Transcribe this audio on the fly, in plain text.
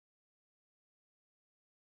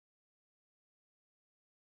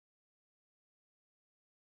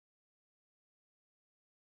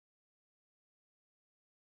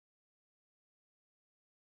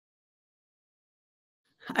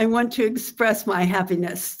I want to express my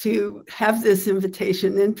happiness to have this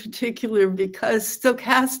invitation, in particular because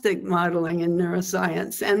stochastic modeling in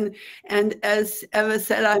neuroscience, and as Eva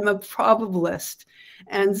said, I'm a probabilist.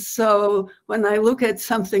 And so when I look at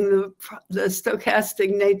something, the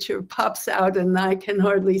stochastic nature pops out and I can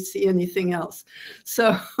hardly see anything else.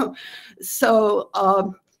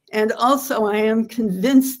 And also I am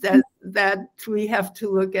convinced that we have to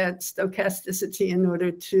look at stochasticity in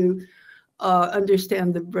order to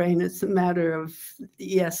understand the brain. It's a matter of,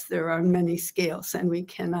 yes, there are many scales and we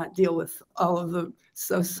cannot deal with all of them.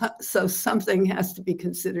 So something has to be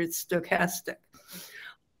considered stochastic.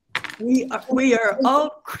 We are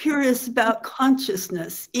all curious about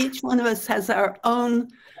consciousness. Each one of us has our own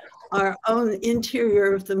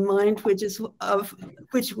interior of the mind,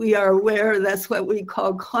 which we are aware. That's what we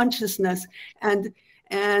call consciousness. And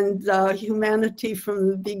humanity from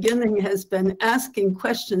the beginning has been asking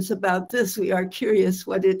questions about this. We are curious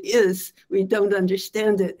what it is. We don't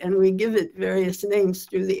understand it, and we give it various names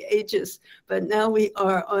through the ages. But now we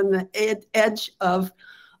are on the edge of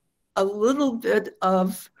a little bit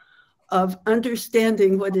of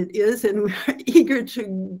understanding what it is, and we're eager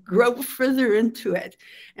to grow further into it.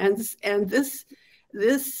 And this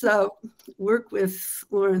work with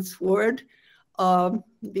Lawrence Ward,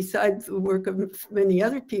 besides the work of many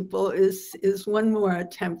other people, is one more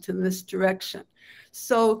attempt in this direction.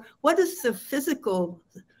 So what is the physical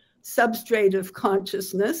substrate of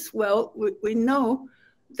consciousness? Well, we know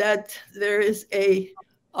that there is a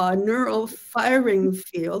neural firing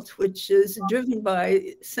field, which is driven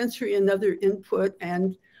by sensory and other input,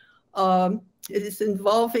 and it is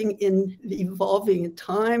evolving in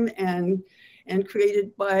time and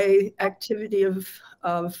created by activity of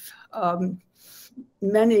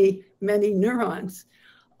many neurons.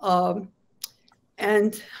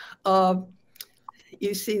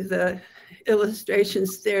 You see the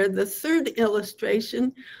illustrations there. The third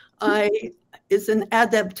illustration is an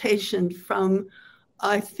adaptation from,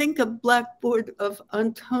 I think, a blackboard of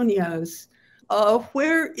Antonio's.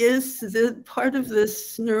 Where is the part of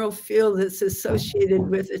this neural field that's associated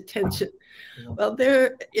with attention? Well,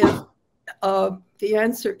 there is, the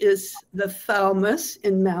answer is the thalamus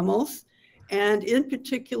in mammals, and in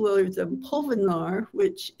particular the pulvinar,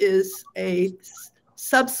 which is a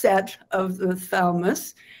subset of the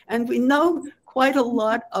thalamus. And we know quite a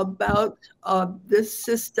lot about this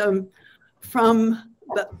system from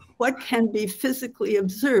what can be physically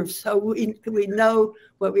observed. So we know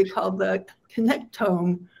what we call the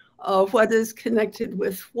connectome, what is connected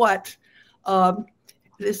with what.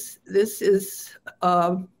 This is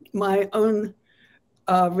my own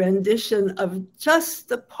rendition of just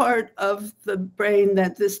the part of the brain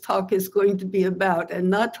that this talk is going to be about, and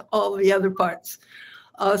not all the other parts.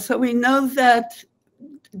 So we know that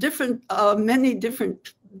many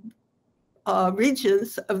different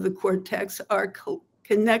regions of the cortex are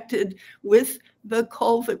connected with the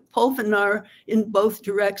pulvinar in both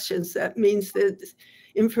directions. That means that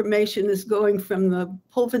information is going from the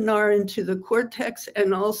pulvinar into the cortex,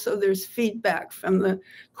 and also there's feedback from the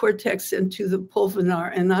cortex into the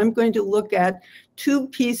pulvinar. And I'm going to look at two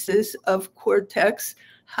pieces of cortex,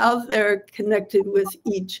 how they're connected with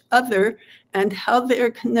each other and how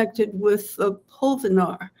they're connected with the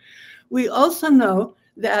pulvinar. We also know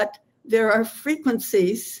that there are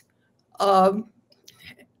frequencies that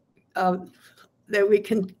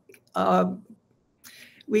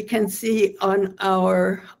we can see on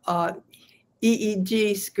our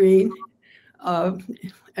EEG screen,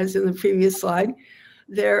 as in the previous slide.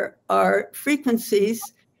 There are frequencies.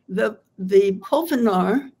 The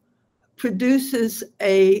pulvinar produces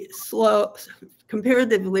a slow,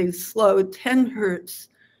 comparatively slow 10 hertz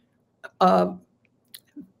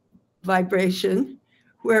vibration,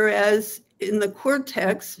 whereas in the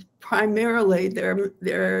cortex, primarily there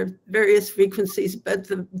are various frequencies, but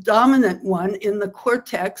the dominant one in the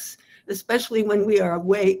cortex, especially when we are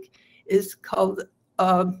awake, is called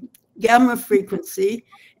gamma frequency.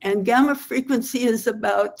 And gamma frequency is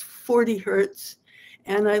about 40 hertz.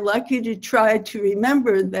 And I'd like you to try to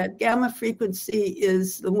remember that gamma frequency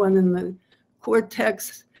is the one in the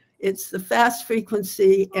cortex. It's the fast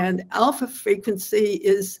frequency, and alpha frequency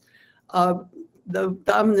is the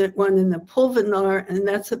dominant one in the pulvinar, and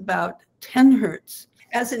that's about 10 hertz.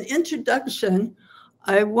 As an introduction,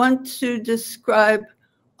 I want to describe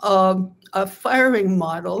a firing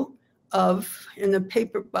model in a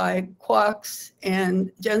paper by Quox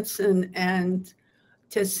and Jensen and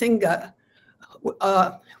Tessinga,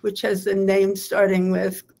 which has the name starting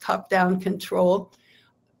with top-down control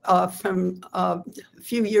from a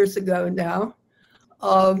few years ago now.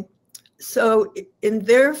 So in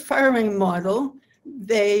their firing model,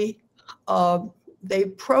 they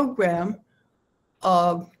program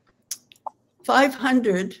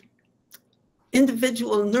 500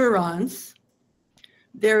 individual neurons.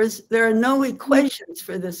 There are no equations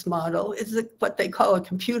for this model. It's what they call a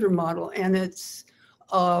computer model, and it's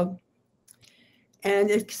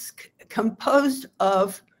composed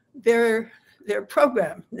of their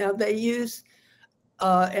program. Now they use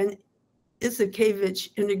an Izakevich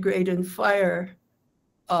integrate and fire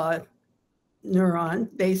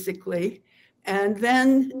neuron, basically, and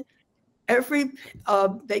then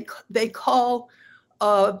they call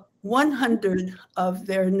 100 of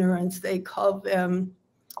their neurons, they call them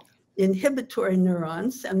inhibitory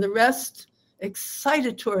neurons, and the rest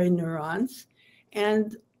excitatory neurons.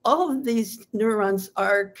 And all of these neurons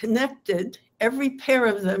are connected. Every pair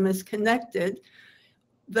of them is connected.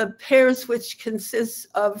 The pairs which consist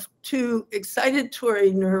of 2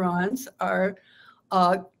 excitatory neurons are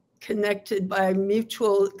connected by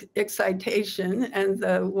mutual excitation, and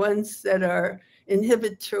the ones that are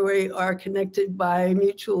inhibitory are connected by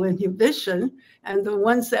mutual inhibition, and the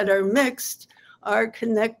ones that are mixed are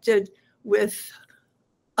connected with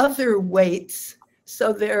other weights.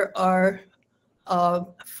 So there are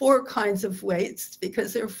 4 kinds of weights,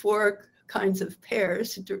 because there are 4 kinds of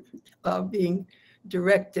pairs being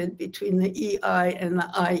directed between the EI and the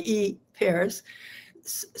IE pairs.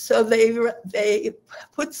 So they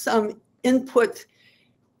put some input,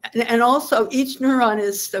 and also each neuron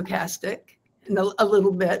is stochastic, and a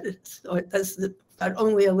little bit, so it does, but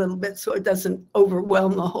only a little bit, so it doesn't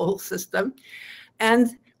overwhelm the whole system.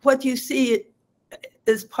 And what you see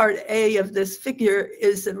is part A of this figure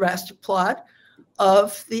is a raster plot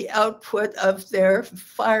of the output of their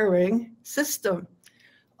firing system.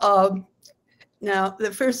 Now,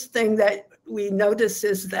 the first thing that we notice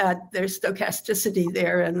is that there's stochasticity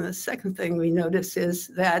there, and the second thing we notice is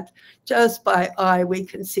that just by eye we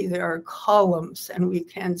can see there are columns, and we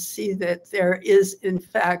can see that there is in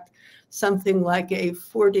fact something like a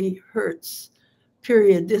 40 hertz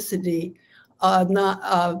periodicity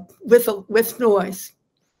with noise.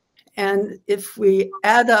 And if we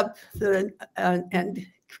add up and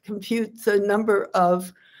compute the number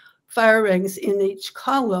of firings in each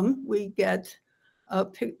column, we get a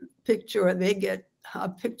picture, or they get a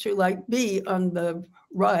picture like B on the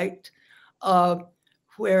right,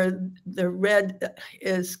 where the red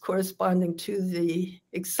is corresponding to the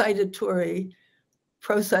excitatory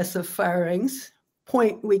process of firings.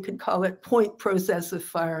 We could call it point process of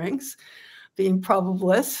firings, being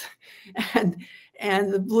probabless, and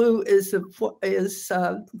the blue is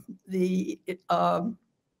the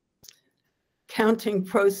counting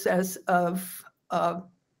process of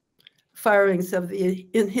firings of the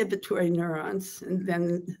inhibitory neurons. And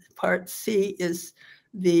then part C is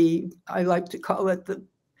I like to call it the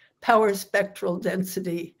power spectral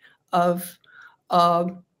density of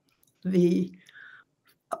the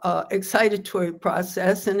excitatory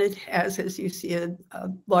process. And it has, as you see, a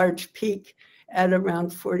large peak at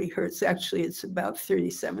around 40 hertz. Actually, it's about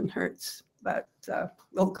 37 hertz, but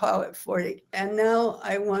we'll call it 40. And now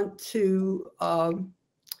I want to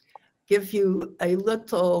give you a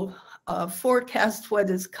little forecast what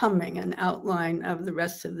is coming, an outline of the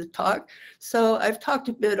rest of the talk. So I've talked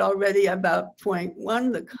a bit already about point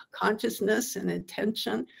 1, the consciousness and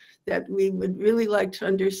intention that we would really like to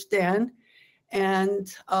understand.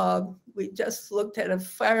 And we just looked at a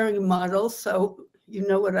firing model, so you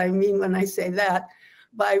know what I mean when I say that.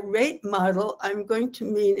 By rate model, I'm going to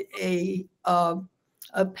mean a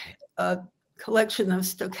collection of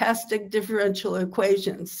stochastic differential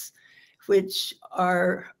equations, which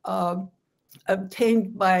are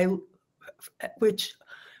obtained by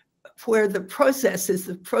where the process is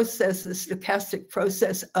the stochastic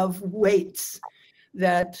process of weights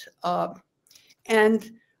that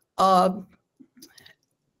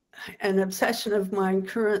an obsession of mine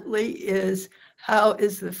currently is how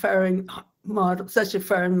is the firing model, such a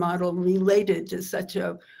firing model, related to such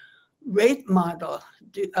a rate model?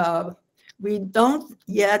 We don't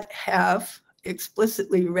yet have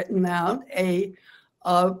explicitly written out a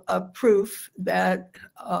proof that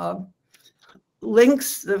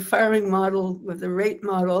links the firing model with the rate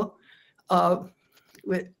model. So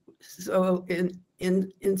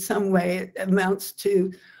in some way it amounts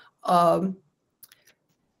to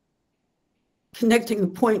connecting the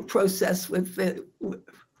point process with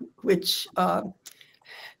which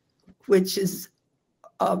is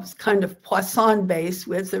kind of Poisson based,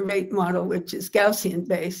 with the rate model, which is Gaussian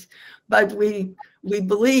based. But we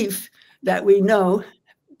believe that we know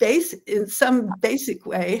in some basic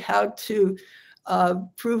way how to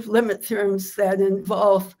prove limit theorems that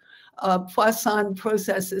involve Poisson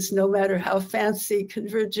processes, no matter how fancy,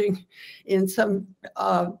 converging in some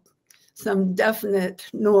definite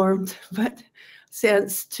norm, but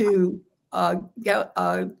sense to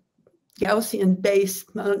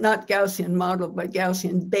Gaussian-based, not Gaussian model, but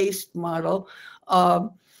Gaussian-based model.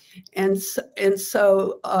 And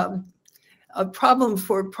so a problem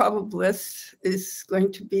for probabilists is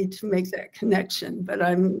going to be to make that connection, but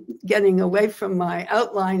I'm getting away from my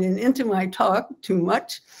outline and into my talk too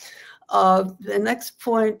much. The next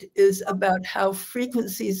point is about how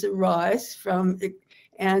frequencies arise from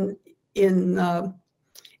and in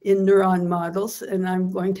neuron models, and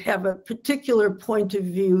I'm going to have a particular point of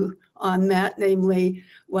view on that, namely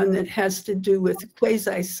one that has to do with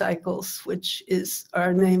quasi-cycles, which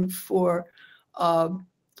are named for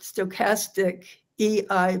stochastic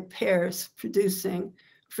EI pairs producing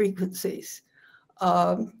frequencies.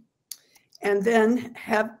 And then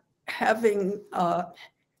having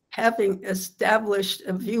established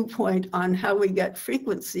a viewpoint on how we get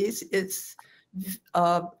frequencies, it's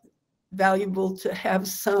valuable to have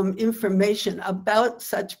some information about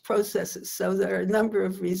such processes. So there are a number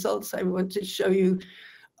of results I want to show you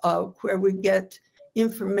where we get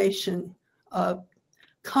information,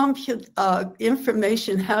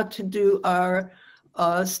 information how to do our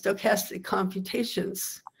stochastic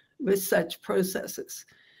computations with such processes.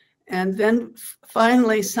 And then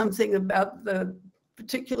finally, something about the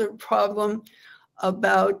particular problem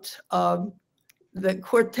about the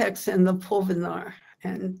cortex and the pulvinar.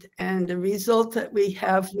 And the result that we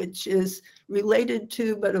have, which is related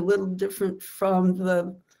to, but a little different from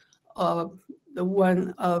the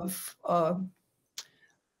one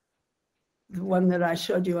that I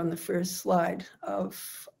showed you on the first slide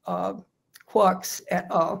of Quarks et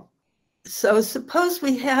al. So suppose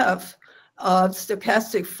we have a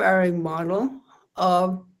stochastic firing model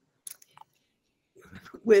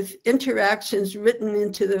with interactions written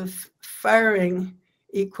into the firing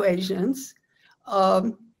equations.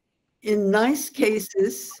 In nice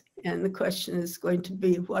cases, and the question is going to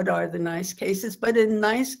be, what are the nice cases? But in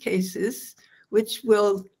nice cases, which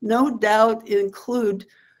will no doubt include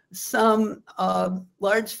some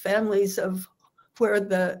large families of where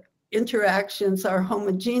the interactions are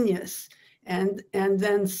homogeneous, and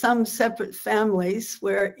then some separate families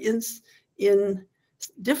where in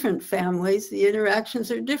different families, the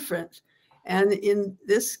interactions are different. And in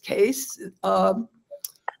this case,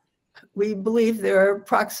 we believe there are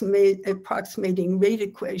approximating rate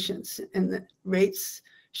equations, and the rates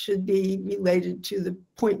should be related to the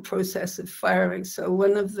point process of firing. So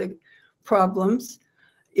one of the problems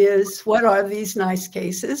is, what are these nice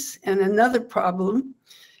cases? And another problem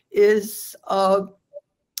is,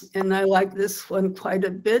 and I like this one quite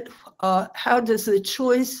a bit, how does the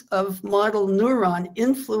choice of model neuron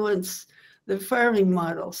influence the firing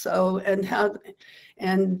model? So,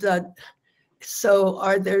 so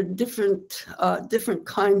are there different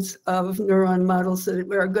kinds of neuron models that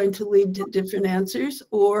are going to lead to different answers,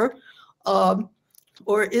 or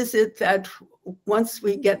is it that once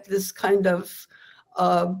we get this kind of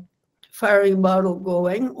firing model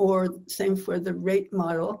going, or same for the rate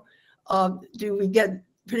model, do we get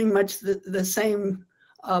pretty much the same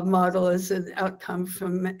model as an outcome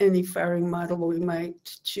from any firing model we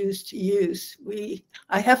might choose to use?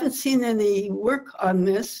 I haven't seen any work on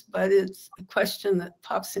this, but it's a question that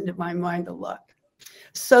pops into my mind a lot.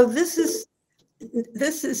 So this is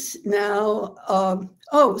now,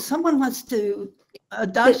 oh, someone wants to,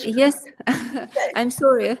 Yes, I'm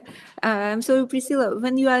sorry. I'm sorry, Priscilla.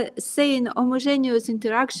 When you are saying homogeneous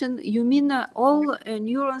interaction, you mean all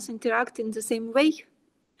neurons interact in the same way?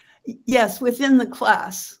 Yes, within the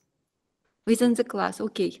class. Within the class,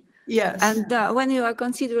 okay. Yes. And when you are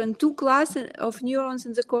considering two classes of neurons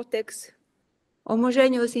in the cortex,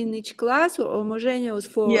 homogeneous in each class or homogeneous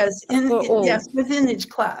for all? Yes, within each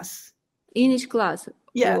class. In each class.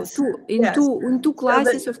 Yes. In two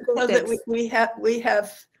classes of cortex. So that we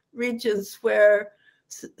have regions where,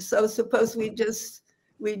 so suppose we just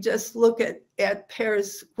look at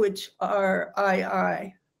pairs which are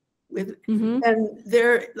II. And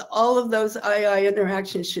all of those II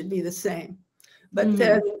interactions should be the same. But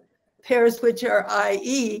then pairs which are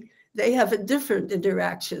IE, they have a different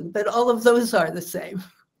interaction, but all of those are the same.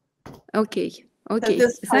 Okay. Okay. So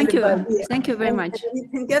Thank you. Thank you very much. And you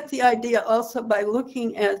can get the idea also by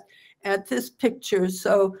looking at this picture.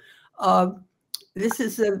 So this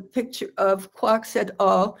is a picture of Quarks et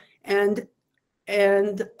al. And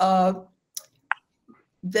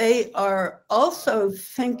they are also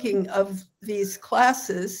thinking of these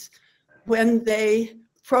classes when they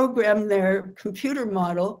program their computer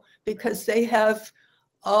model, because they have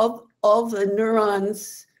all the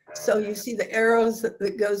neurons So you see the arrows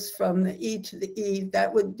that goes from the E to the E,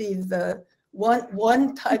 that would be the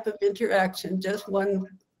one type of interaction, just one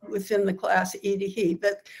within the class E to E.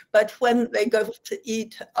 But when they go to E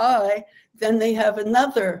to I, then they have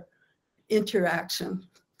another interaction.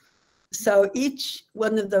 So each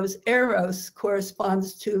one of those arrows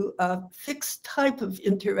corresponds to a fixed type of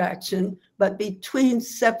interaction, but between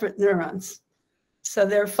separate neurons. So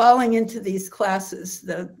they're falling into these classes.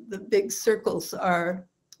 The big circles are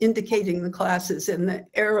indicating the classes, and the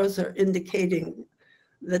arrows are indicating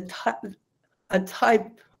a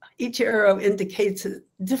type. Each arrow indicates a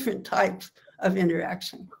different type of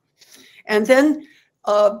interaction. And then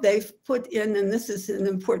they've put in, and this is an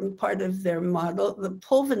important part of their model, the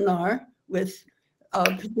pulvinar with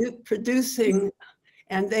producing,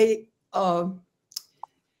 and they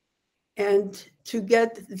and to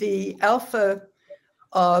get the alpha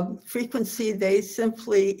frequency, they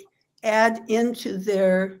simply add into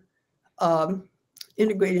their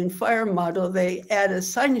integrated fire model, they add a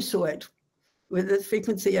sinusoid with a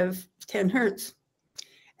frequency of 10 hertz.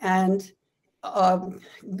 And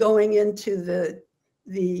going into the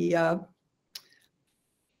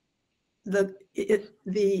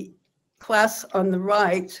class on the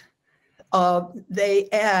right, they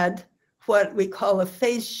add what we call a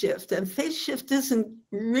phase shift. And phase shift isn't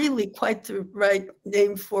really quite the right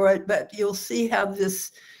name for it, but you'll see how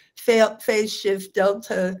this phase shift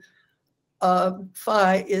delta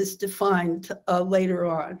phi is defined later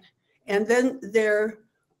on. And then their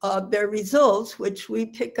results, which we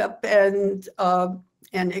pick up and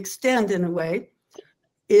extend in a way,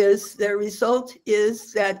 is their result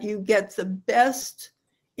is that you get the best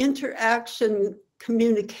interaction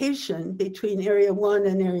communication between area 1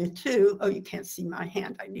 and area 2. Oh, you can't see my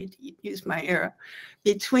hand. I need to use my arrow.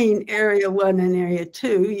 Between area 1 and area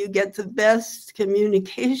 2, you get the best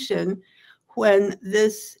communication when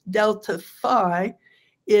this delta phi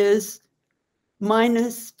is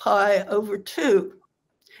minus pi over 2.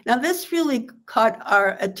 Now, this really caught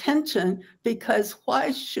our attention because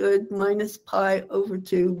why should minus pi over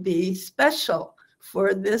 2 be special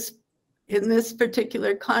for this in this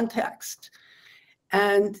particular context?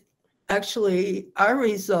 And actually, our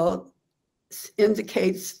result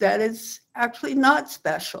indicates that it's actually not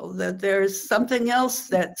special, that there's something else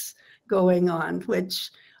that's going on, which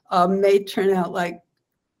may turn out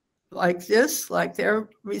like this, like their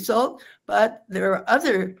result, but there are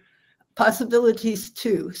other possibilities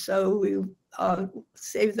too. So we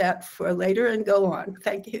save that for later and go on.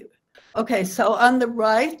 Thank you. Okay, so on the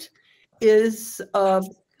right is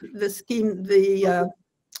the scheme,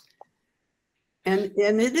 and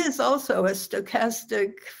it is also a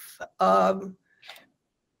stochastic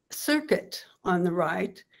circuit on the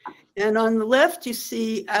right. And on the left, you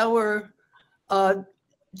see our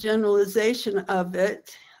generalization of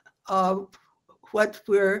it. What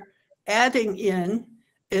we're adding in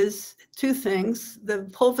is two things. The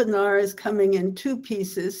pulvinar is coming in two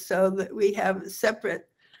pieces so that we have a separate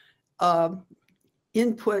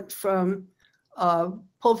input from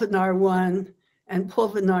pulvinar 1 and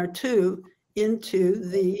pulvinar 2 into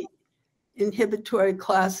the inhibitory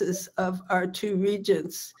classes of our two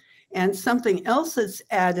regions. And something else that's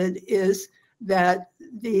added is that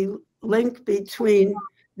the link between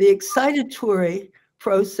the excitatory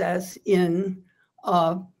process in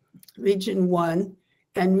region 1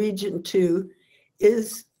 and region 2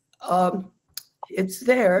 is, it's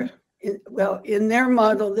there. In their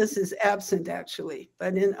model, this is absent actually,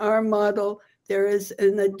 but in our model, there is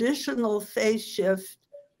an additional phase shift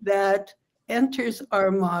that enters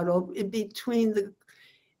our model in between the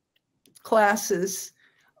classes.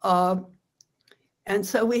 And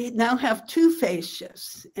so we now have two phase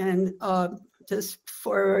shifts. And just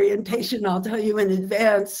for orientation, I'll tell you in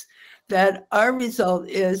advance that our result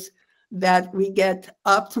is that we get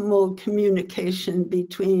optimal communication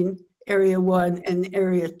between area 1 and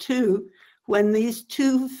area 2 when these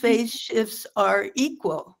two phase shifts are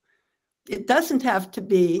equal. It doesn't have to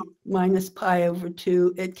be minus pi over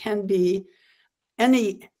 2. It can be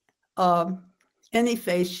any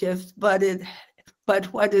phase shift, but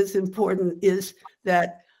what is important is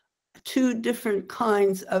that two different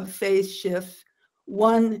kinds of phase shift,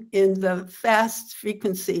 one in the fast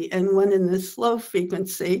frequency and one in the slow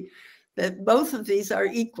frequency, that both of these are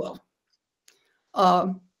equal.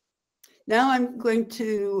 Now I'm going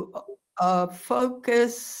to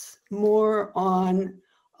focus more on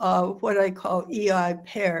what I call EI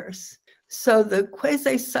pairs. So the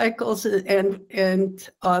quasi-cycles, and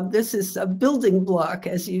this is a building block,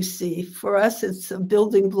 as you see. For us, it's a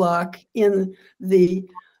building block in the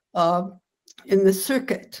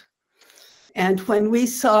circuit. And when we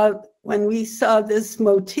saw when we saw this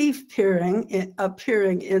motif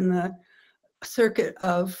appearing in the circuit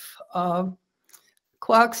of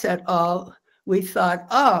Quarks et al., we thought,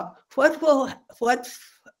 what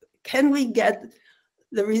can we get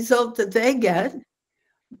the result that they get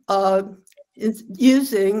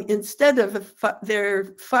using, instead of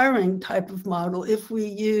their firing type of model, if we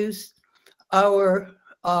use our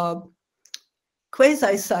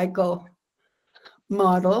quasi-cycle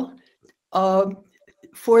model to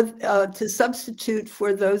substitute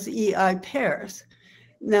for those EI pairs.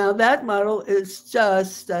 Now that model is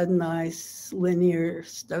just a nice linear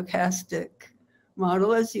stochastic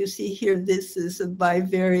model. As you see here, this is a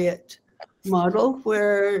bivariate model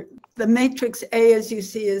where the matrix A, as you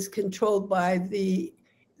see, is controlled by the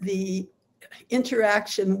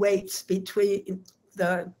interaction weights between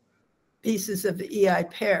the pieces of the EI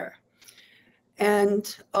pair.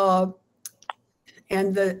 And the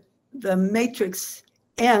matrix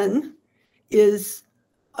N is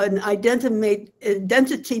an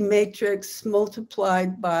identity matrix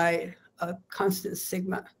multiplied by a constant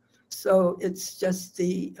sigma. So it's just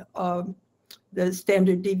the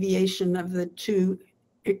standard deviation of the two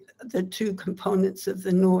components of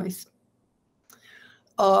the noise.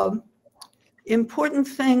 Important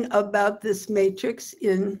thing about this matrix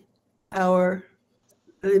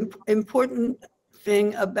the important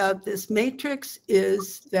thing about this matrix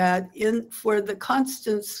is that for the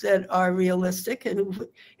constants that are realistic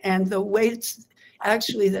and the weights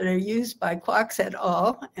actually that are used by Quarks et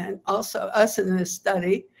al. And also us in this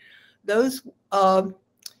study, those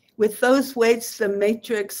with those weights, the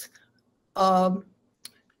matrix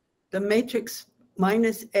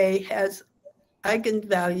minus A has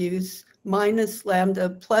eigenvalues minus lambda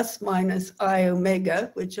plus minus I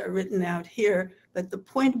omega, which are written out here. But the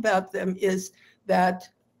point about them is that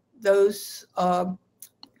those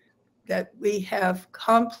that we have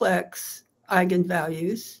complex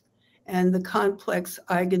eigenvalues, and the complex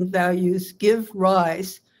eigenvalues give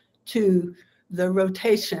rise to the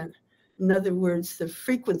rotation. In other words, the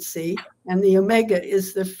frequency, and the omega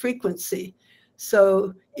is the frequency.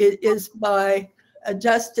 So it is by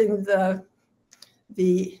adjusting the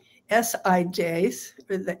SIJs,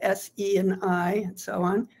 or the SE and I, and so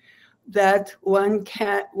on, that one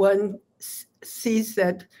sees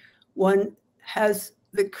that one has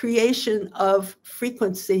the creation of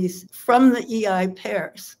frequencies from the EI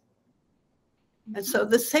pairs. And so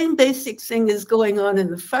the same basic thing is going on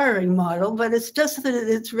in the firing model, but it's just that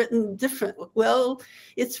it's written differently. Well,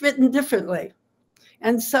 it's written differently.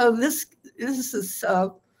 And so this is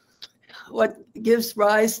what gives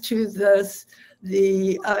rise to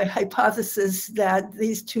the hypothesis that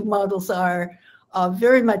these two models are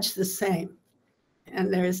very much the same.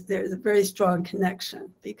 And there's a very strong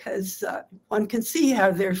connection, because one can see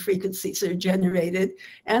how their frequencies are generated,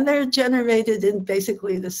 and they're generated in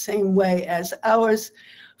basically the same way as ours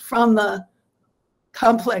from the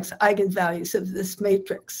complex eigenvalues of this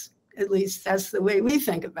matrix. At least that's the way we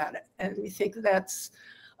think about it. And we think that's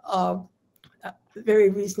a very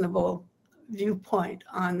reasonable viewpoint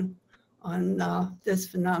on this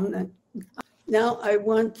phenomenon. Now I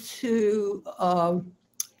want to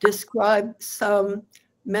describe some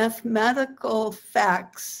mathematical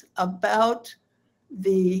facts about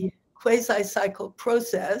the quasi-cycle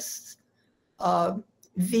process,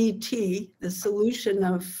 VT, the solution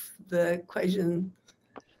of the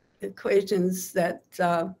equations that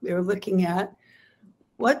we were looking at.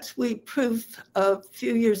 What we proved a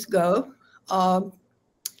few years ago,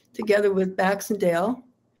 together with Baxendale,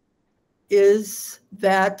 is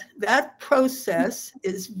that that process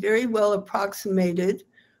is very well approximated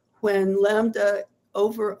when lambda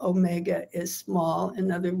over omega is small.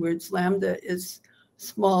 In other words, lambda is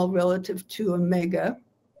small relative to omega.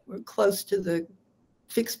 We're close to the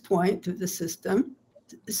fixed point of the system.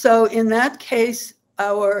 So in that case,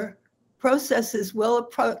 our process is well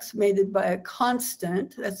approximated by a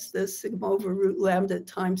constant. That's the sigma over root lambda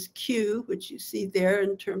times q, which you see there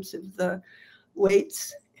in terms of the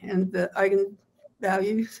weights and the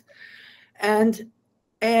eigenvalues. And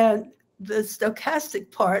the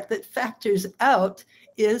stochastic part that factors out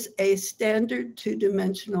is a standard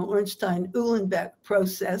two-dimensional Ornstein-Uhlenbeck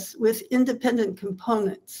process with independent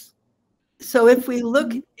components. So if we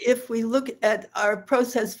look at our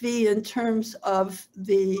process V in terms of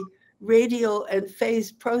the radial and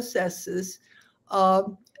phase processes,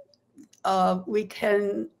 we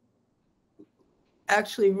can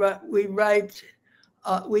actually we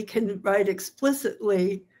can write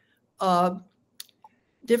explicitly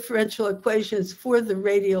differential equations for the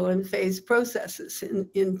radial and phase processes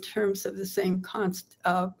in terms of the same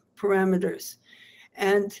parameters.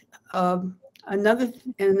 And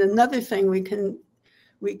another thing we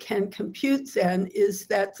can compute then is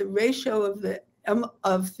that the ratio of the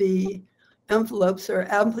envelopes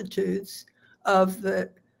or amplitudes of the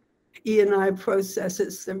E&I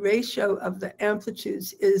processes, the ratio of the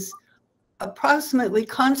amplitudes is approximately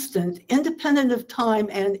constant, independent of time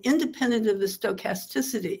and independent of the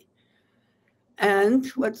stochasticity. And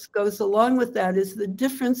what goes along with that is the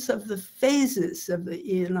difference of the phases of the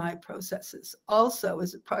E&I processes also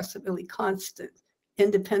is approximately constant,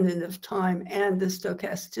 independent of time and the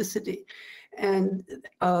stochasticity. And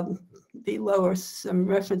below are some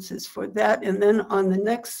references for that. And then on the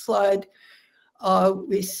next slide,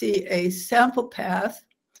 we see a sample path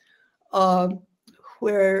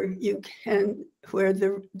where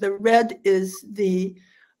the red is the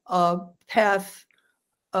path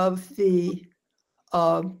of the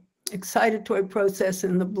excitatory process,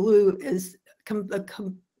 and the blue is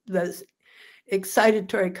the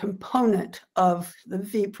excitatory component of the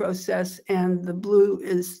V process, and the blue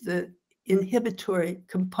is the inhibitory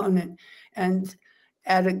component. And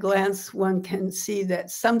at a glance, one can see that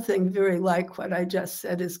something very like what I just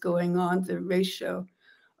said is going on. The ratio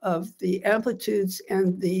of the amplitudes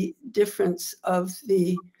and the difference of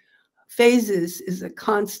the phases is a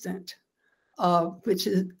constant, which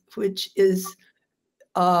is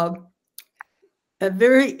a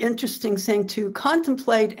very interesting thing to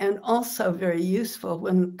contemplate, and also very useful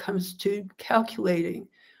when it comes to calculating,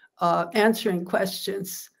 answering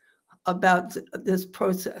questions about this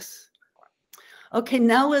process. Okay,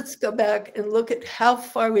 now let's go back and look at how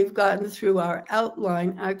far we've gotten through our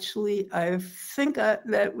outline. Actually, I think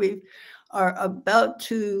that we are about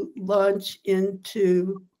to launch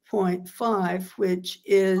into point 5, which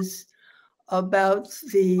is about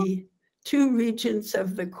the two regions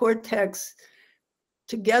of the cortex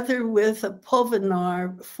together with a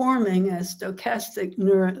pulvinar forming a stochastic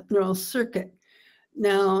neural circuit.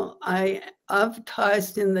 Now, I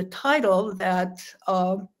advertised in the title that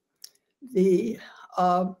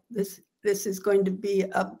this is going to be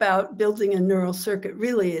about building a neural circuit.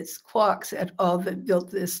 Really, it's quarks et al. That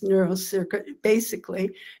built this neural circuit,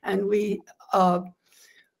 basically, and we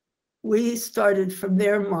started from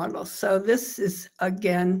their model. So this is,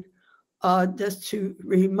 again, just to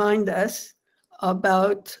remind us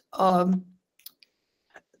about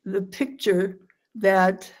the picture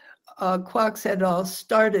that Quarks et al.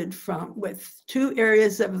 Started from, with two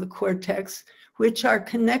areas of the cortex which are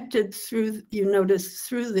connected through, you notice,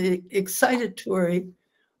 through the excitatory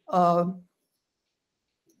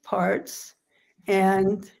parts,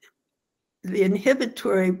 and the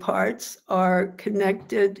inhibitory parts are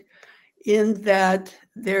connected in that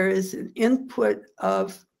there is an input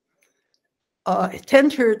of 10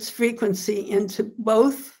 hertz frequency into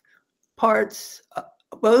both parts,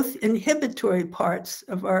 both inhibitory parts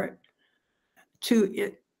of our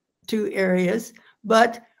two areas,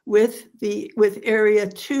 but with area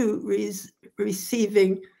 2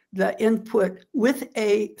 receiving the input with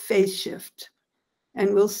a phase shift.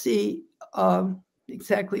 And we'll see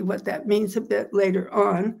exactly what that means a bit later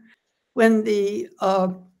on. When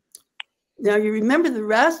now you remember the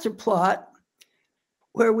raster plot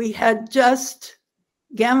where we had just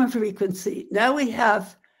gamma frequency. Now we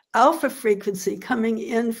have alpha frequency coming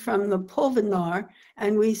in from the pulvinar,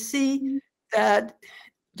 and we see that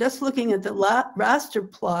just looking at the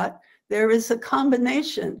raster plot, there is a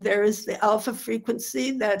combination. There is the alpha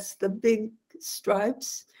frequency, that's the big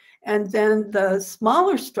stripes, and then the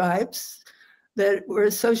smaller stripes that were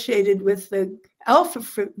associated with the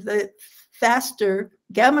the faster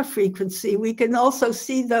gamma frequency. We can also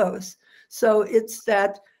see those. So it's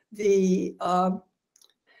that the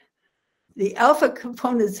alpha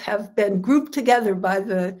components have been grouped together by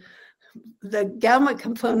the gamma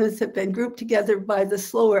components have been grouped together by the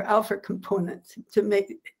slower alpha components to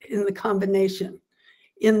make in the combination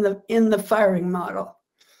in the firing model.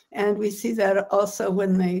 And we see that also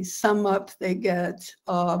when they sum up, they get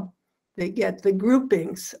the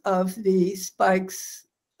groupings of the spikes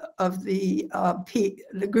of the peak,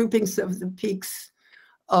 the groupings of the peaks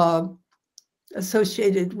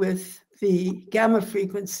associated with the gamma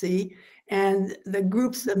frequency, and the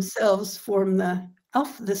groups themselves form the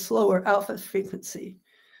slower alpha frequency.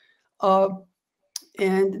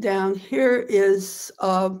 And down here is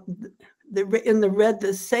in the red,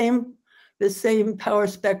 the same power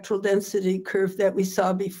spectral density curve that we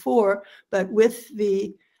saw before, but with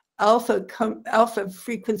the alpha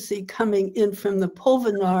frequency coming in from the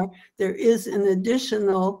pulvinar, there is an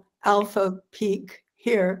additional alpha peak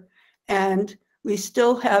here. And we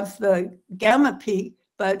still have the gamma peak,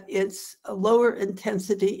 but it's a lower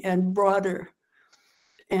intensity and broader.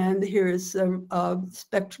 And here's a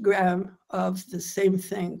spectrogram of the same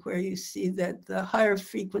thing, where you see that the higher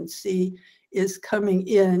frequency is coming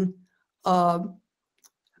in.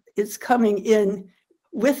 It's coming in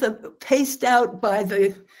with a paced out by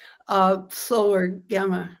the slower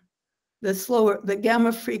gamma. The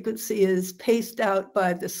gamma frequency is paced out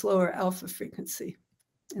by the slower alpha frequency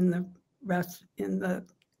in the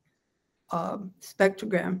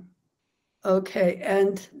spectrogram. Okay,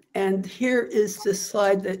 and here is the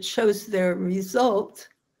slide that shows their result,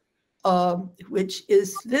 which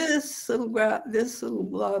is this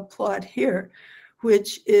little plot here,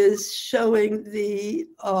 which is showing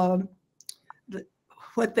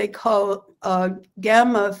what they call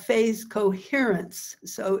gamma phase coherence.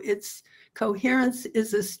 So coherence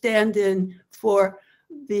is a stand-in for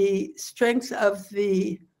the strength of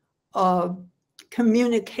the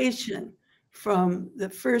communication from the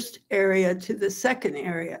first area to the second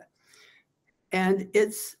area. And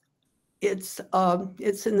it's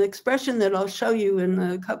an expression that I'll show you in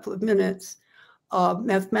a couple of minutes,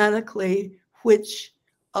 mathematically, which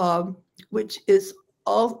is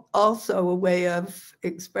also a way of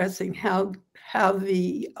expressing how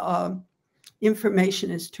the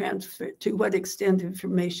information is transferred, to what extent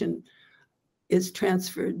information is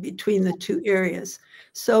transferred between the two areas.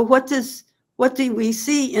 So what do we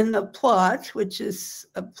see in the plot, which is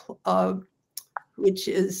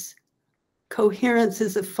coherence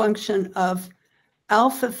is a function of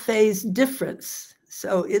alpha phase difference.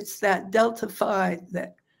 So it's that delta phi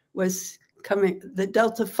that was coming, the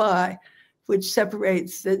delta phi, which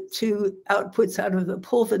separates the two outputs out of the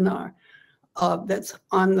pulvinar that's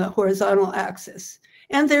on the horizontal axis.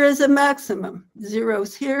 And there is a maximum,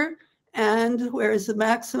 zeros here, and where is the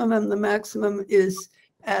maximum? And the maximum is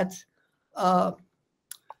at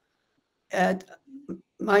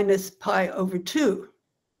minus pi over 2.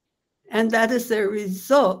 And that is their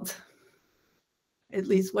result. At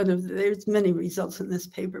least there's many results in this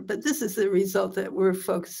paper, but this is the result that we're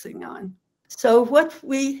focusing on. So what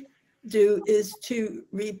we do is to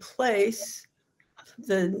replace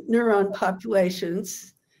the neuron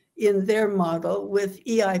populations in their model with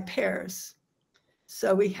EI pairs.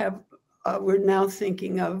 So we're now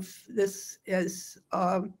thinking of this as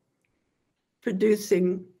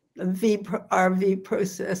producing a RV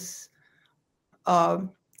process,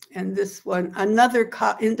 and this one, another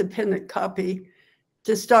independent copy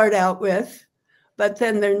to start out with, but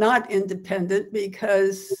then they're not independent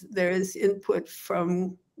because there is input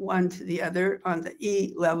from one to the other on the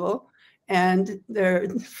E level, and they're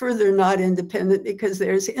further not independent because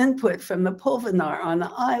there's input from the pulvinar on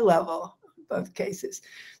the I level, both cases.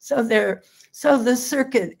 So the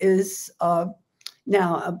circuit is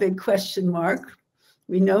now a big question mark.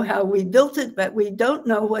 We know how we built it, but we don't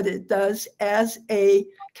know what it does as a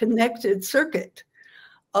connected circuit.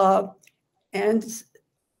 And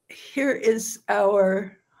here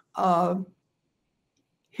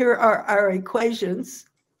are our equations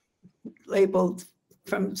labeled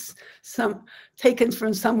taken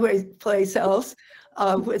from someplace else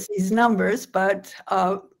with these numbers, but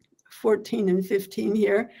 14 and 15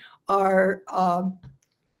 here are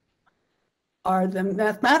the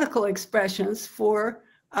mathematical expressions for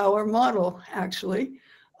our model, actually.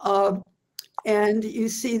 And you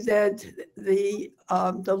see that the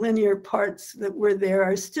linear parts that were there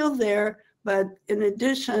are still there, but in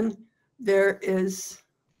addition, there's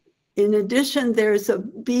a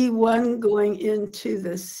B1 going into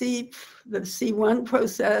the C1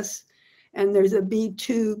 process, and there's a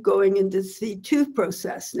B2 going into C2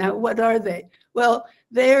 process. Now, what are they? Well,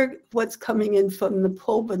 they're what's coming in from the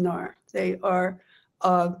pulvinar. They are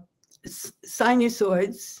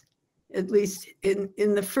sinusoids. At least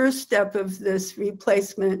in the first step of this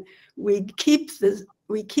replacement, we keep the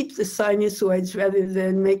sinusoids rather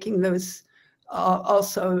than making those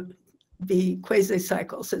also be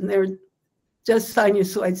quasi-cycles, and they're just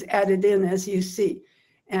sinusoids added in, as you see.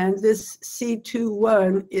 And this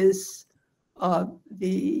C21 is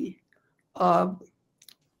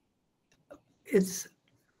it's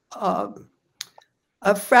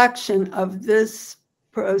a fraction of this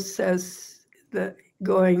process that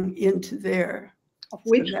going into there. Of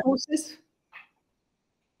which process?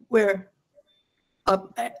 Where?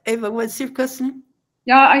 Eva, what's your question?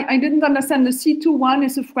 Yeah, I didn't understand. The C21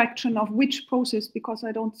 is a fraction of which process, because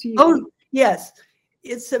I don't see. Oh, yes.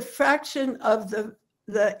 It's a fraction of the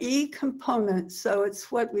E component. So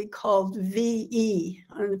it's what we called VE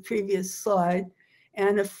on the previous slide.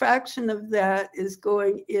 And a fraction of that is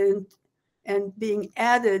going in and being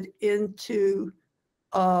added into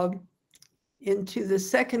the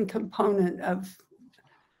second component of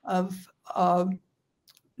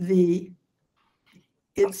the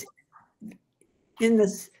it's in the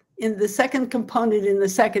second component in the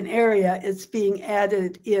second area, it's being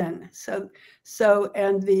added in.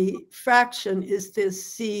 And the fraction is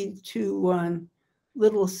this C21,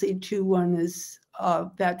 little c21 is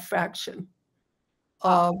that fraction.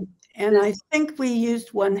 And I think we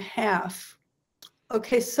used 1/2.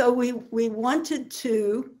 Okay, so we wanted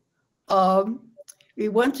to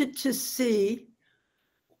see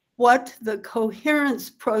what the coherence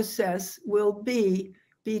process will be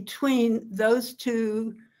between those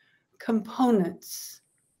two components,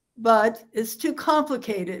 but it's too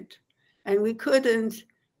complicated, and we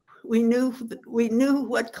knew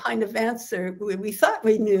what kind of answer we thought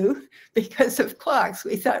we knew because of quarks.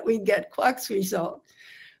 We thought we'd get quarks result,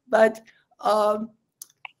 but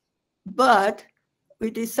we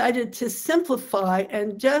decided to simplify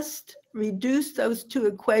and just reduce those two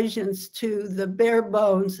equations to the bare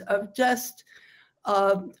bones of just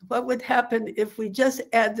what would happen if we just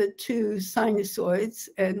add the two sinusoids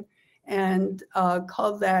and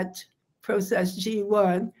call that process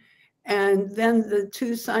G1, and then the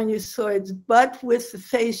two sinusoids, but with the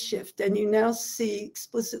phase shift. And you now see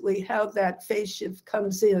explicitly how that phase shift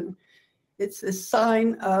comes in. It's the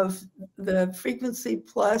sine of the frequency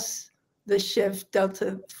plus the shift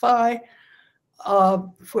delta phi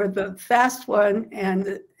for the fast one, and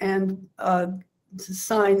the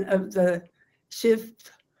sine of the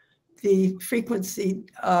shift, the frequency,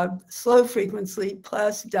 slow frequency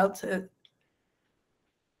plus delta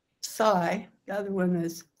psi. The other one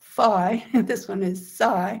is phi, and this one is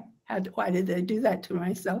psi. Why did I do that to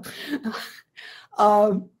myself?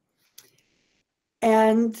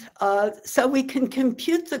 So we can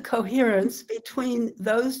compute the coherence between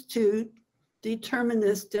those two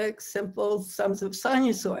deterministic simple sums of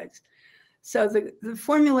sinusoids. So the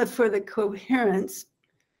formula for the coherence,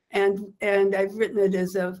 and I've written it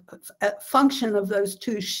as a function of those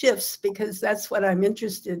two shifts, because that's what I'm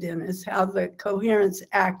interested in, is how the coherence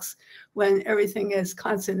acts when everything is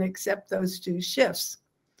constant except those two shifts.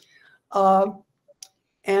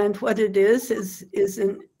 And what it is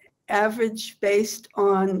an average based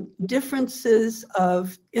on differences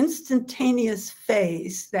of instantaneous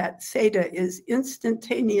phase. That theta is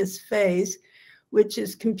instantaneous phase, which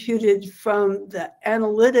is computed from the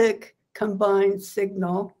analytic combined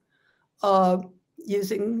signal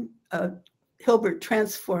using a Hilbert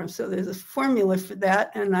transform. So there's a formula for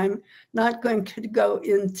that, and I'm not going to go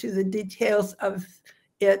into the details of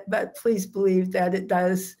it, but please believe that it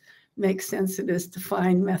does make sense. It is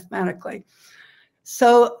defined mathematically.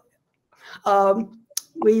 So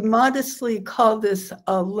we modestly call this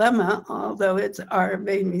a lemma, although it's our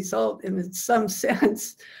main result in some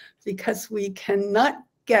sense, because we cannot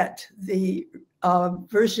get the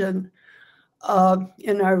version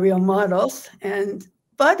in our real models.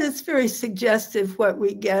 But it's very suggestive what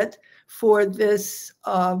we get for this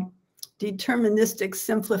deterministic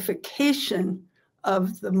simplification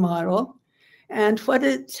of the model. And what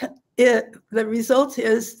the result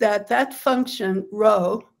is that function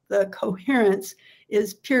rho, the coherence,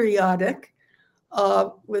 is periodic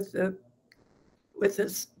with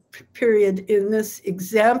this period. In this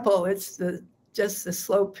example, it's just the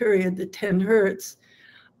slow period, the 10 hertz.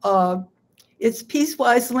 It's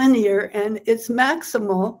piecewise linear, and it's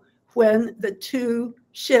maximal when the two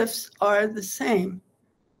shifts are the same.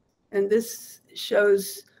 And this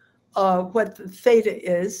shows what the theta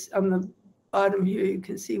is. On the bottom here, you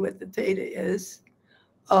can see what the theta is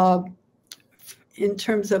in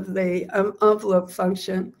terms of the envelope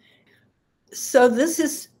function. So this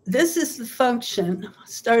is the function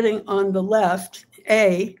starting on the left,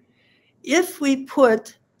 A. If we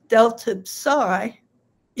put delta psi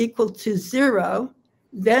equal to 0,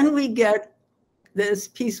 then we get this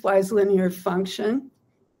piecewise linear function.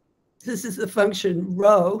 This is the function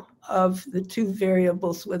rho of the two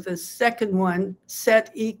variables with the second one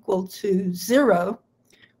set equal to 0.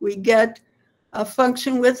 We get a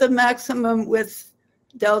function with a maximum with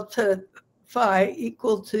delta phi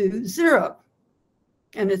equal to 0.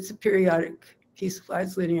 And it's a periodic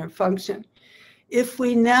piecewise linear function. If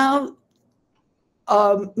we now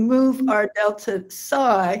move our delta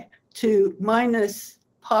psi to minus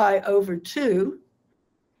pi over 2,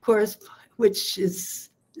 which is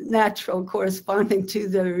natural, corresponding to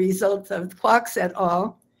the result of quarks et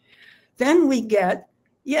al., then we get,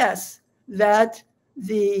 yes, that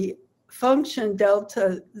the function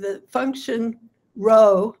the function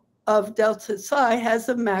rho of delta psi has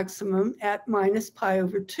a maximum at minus pi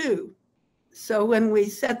over 2. So when we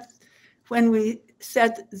set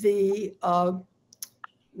the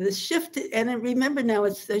shift, and remember now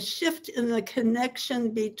it's the shift in the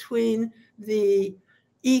connection between the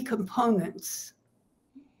E components.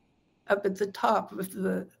 up at the top of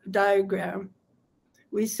the diagram.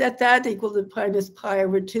 We set that equal to minus pi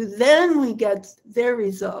over 2. Then we get their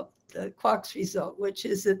result, the Quark's result, which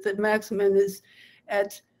is that the maximum is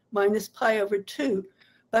at minus pi over 2.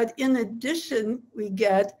 But in addition, we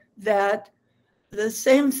get that the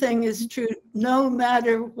same thing is true no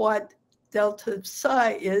matter what delta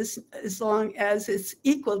psi is, as long as it's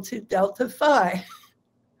equal to delta phi.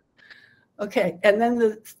 Okay, and then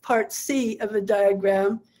the part C of the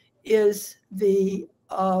diagram is the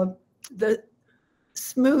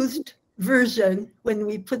smoothed version when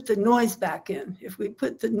we put the noise back in. If we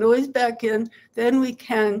put the noise back in, then we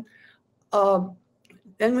can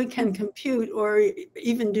compute or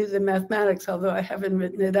even do the mathematics, although I haven't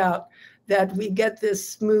written it out, that we get this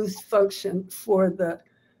smooth function for the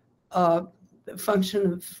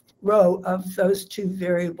function of rho of those two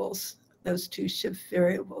variables, those two shift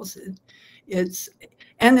variables.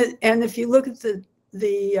 And if you look at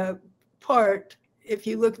the part, if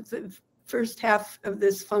you look at the first half of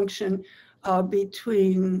this function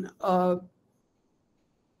between the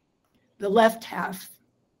left half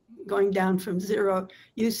going down from 0,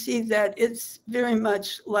 you see that it's very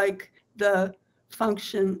much like the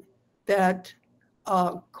function that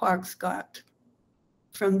quarks got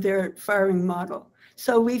from their firing model.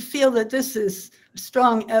 So we feel that this is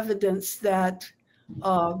strong evidence that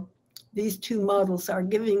these two models are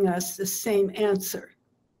giving us the same answer,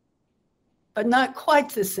 but not quite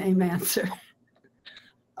the same answer,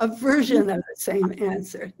 a version of the same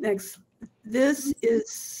answer. Next, this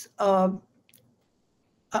is,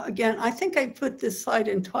 again, I think I put this slide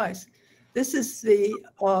in twice. This is the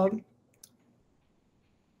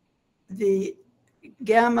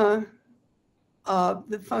gamma,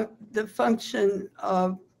 the function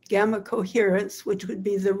of gamma coherence, which would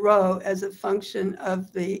be the rho as a function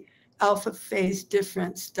of the alpha phase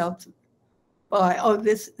difference delta phi. Oh,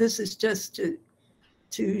 this is just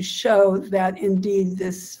to show that indeed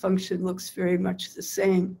this function looks very much the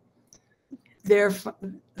same.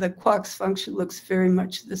 The Quark's function looks very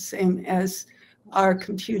much the same as our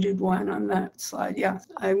computed one on that slide. Yeah,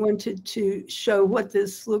 I wanted to show what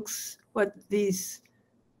these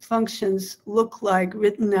functions look like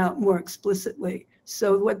written out more explicitly.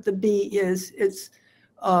 So what the B is, it's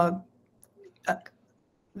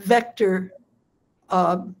vector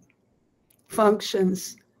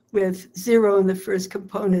functions with 0 in the first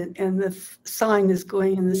component, and the sign is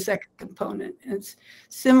going in the second component. It's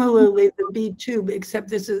similarly the B2, except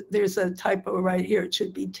there's a typo right here. It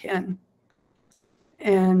should be 10.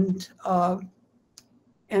 And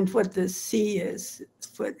what the C is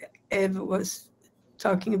what Eva was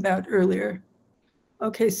talking about earlier.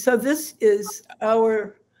 Okay, so this is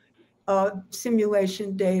our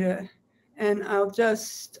simulation data, and I'll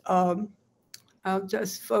just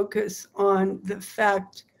focus on the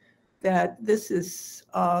fact that this is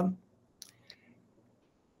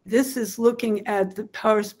looking at the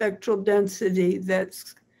power spectral density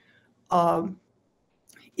that's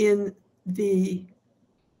in the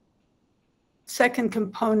second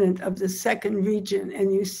component of the second region,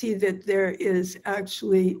 and you see that there is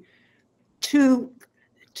actually two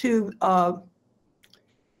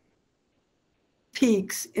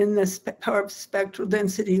peaks in the power spectral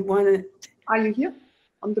density. One. Are you here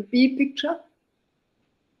on the B picture?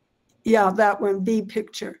 Yeah, that one, B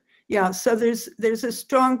picture. Yeah, so there's a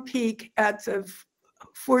strong peak at the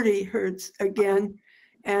 40 hertz again,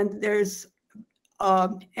 and there's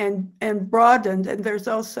and broadened, and there's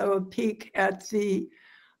also a peak at the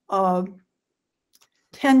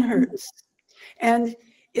 10 hertz. And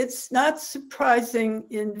it's not surprising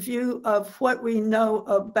in view of what we know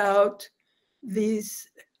about these,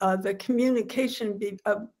 the communication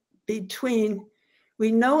between,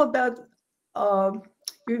 we know about, you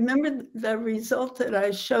remember the result that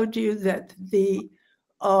I showed you that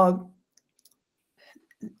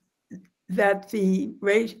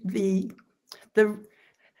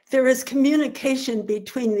there is communication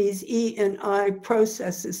between these E and I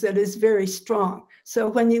processes that is very strong. So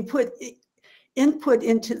when you put input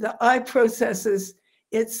into the I processes,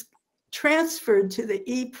 it's transferred to the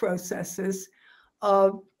E processes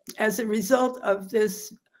as a result of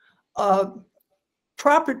this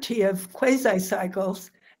property of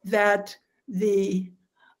quasi-cycles that the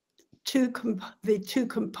two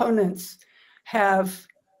components have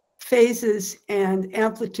phases and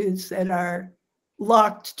amplitudes that are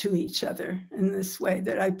locked to each other in this way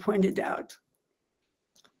that I pointed out.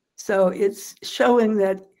 So it's showing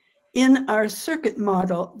that in our circuit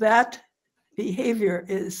model, that behavior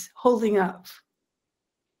is holding up.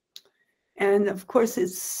 And of course,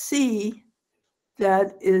 it's C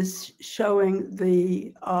that is showing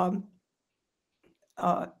the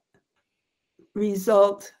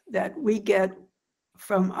result that we get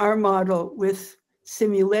from our model with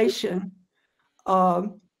simulation,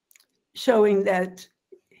 showing that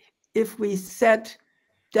if we set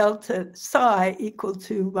delta psi equal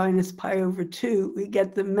to minus pi over 2, we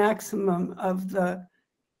get the maximum of the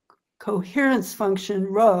coherence function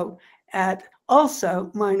rho at also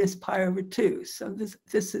minus pi over 2. So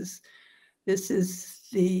this is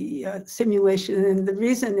the simulation, and the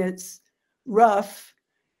reason it's rough,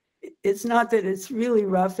 it's not that it's really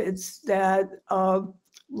rough, it's that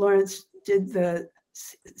Lawrence did the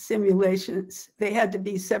simulations. They had to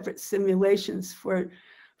be separate simulations for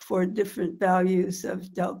different values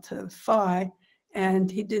of delta phi,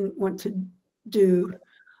 and he didn't want to do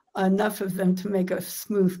enough of them to make a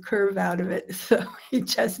smooth curve out of it. So he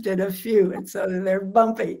just did a few, and so they're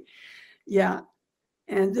bumpy. Yeah,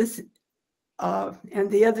 and this,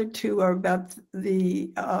 and the other two are about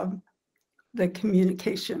the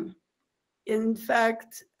communication. In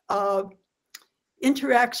fact,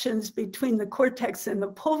 interactions between the cortex and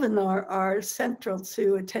the pulvinar are central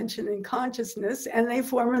to attention and consciousness, and they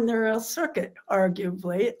form a neural circuit,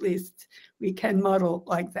 arguably, at least we can model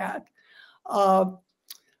like that.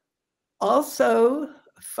 Also,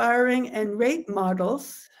 firing and rate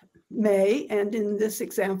models may, and in this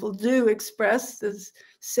example, do express the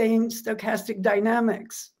same stochastic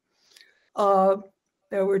dynamics.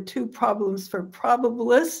 There were two problems for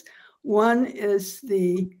probabilists. One is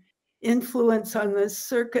the influence on the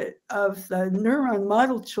circuit of the neuron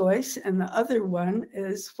model choice, and the other one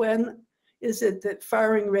is when is it that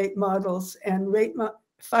firing rate models and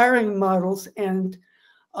firing models and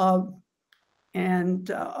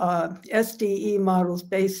SDE models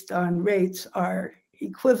based on rates are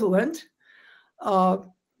equivalent.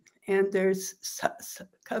 And there's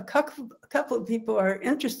a couple of people are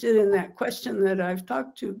interested in that question that I've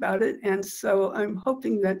talked to about it, and so I'm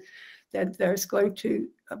hoping that there's going to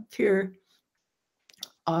appear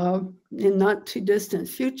in not too distant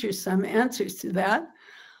future some answers to that.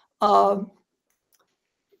 And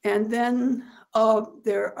then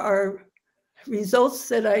there are results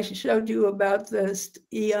that I showed you about the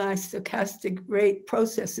EI stochastic rate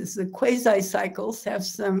processes. The quasi-cycles have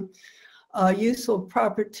some useful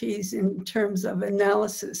properties in terms of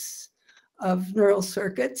analysis of neural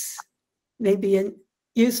circuits, maybe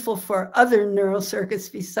useful for other neural circuits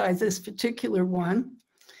besides this particular one.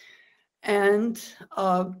 And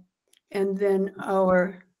then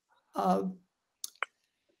our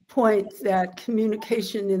point that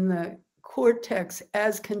communication in the cortex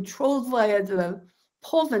as controlled via the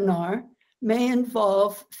pulvinar may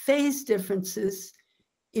involve phase differences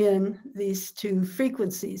in these two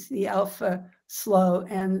frequencies, the alpha slow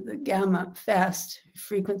and the gamma fast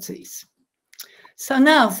frequencies. So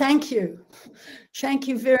now, thank you. Thank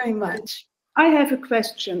you very much. I have a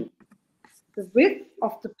question. The width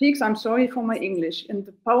of the peaks, I'm sorry for my English, in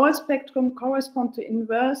the power spectrum correspond to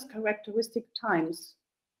inverse characteristic times.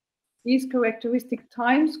 These characteristic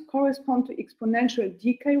times correspond to exponential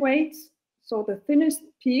decay rates, so the thinnest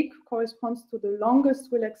peak corresponds to the longest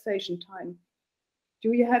relaxation time.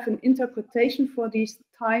 Do you have an interpretation for these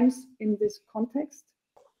times in this context?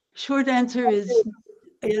 Short answer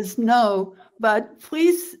is no, but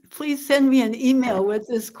please send me an email with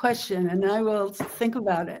this question and I will think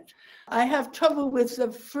about it. I have trouble with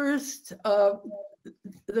the first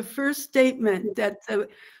statement that the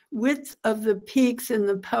width of the peaks in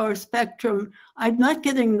the power spectrum, I'm not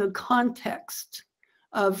getting the context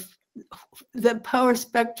of the power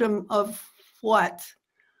spectrum of what?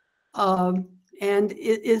 And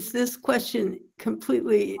is this question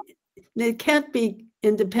completely, it can't be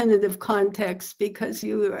independent of context because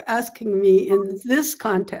you are asking me in this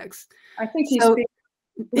context. I think he's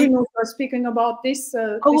speaking about this.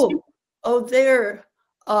 There.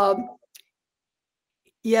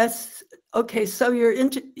 Yes. Okay. So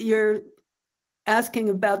you're asking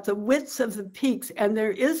about the widths of the peaks, and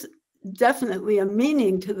there is definitely a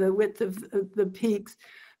meaning to the width of the peaks.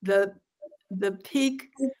 The peak,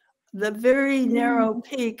 the very narrow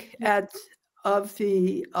peak of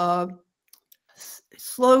the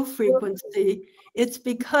slow frequency, it's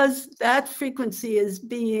because that frequency is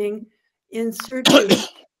being inserted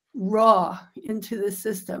raw into the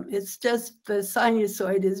system. It's just the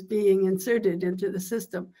sinusoid is being inserted into the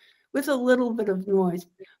system with a little bit of noise.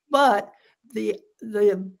 But the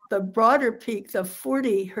broader peak, the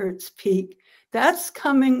 40 hertz peak, that's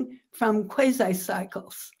coming from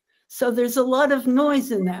quasi-cycles. So there's a lot of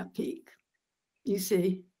noise in that peak, you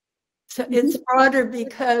see. So it's broader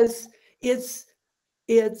because its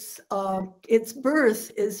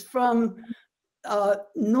birth is from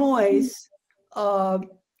noise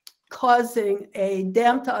causing a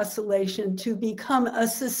damped oscillation to become a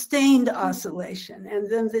sustained oscillation. And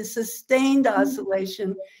then the sustained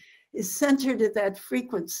oscillation is centered at that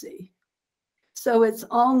frequency. So it's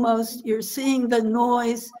almost, you're seeing the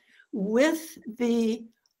noise with the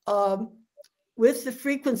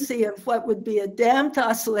frequency of what would be a damped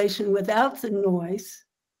oscillation without the noise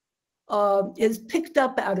is picked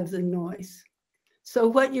up out of the noise. So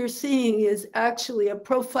what you're seeing is actually a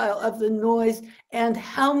profile of the noise and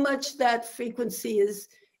how much that frequency is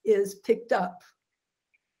picked up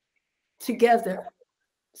together.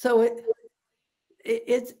 So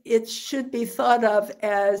it should be thought of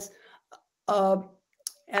as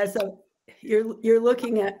you're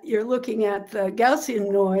looking at the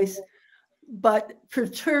Gaussian noise, but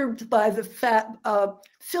perturbed by the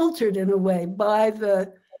filtered in a way by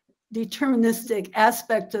the deterministic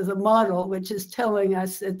aspect of the model, which is telling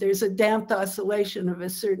us that there's a damped oscillation of a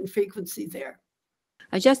certain frequency there.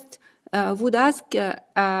 I just would ask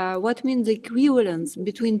what means equivalence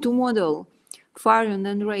between two models, firing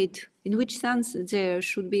and rate. In which sense there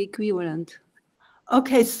should be equivalent?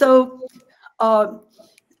 Okay, so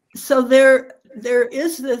there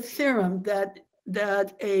is the theorem that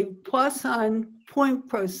a Poisson point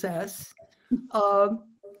process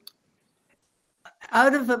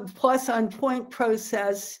out of a Poisson point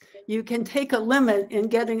process, you can take a limit and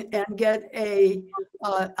get a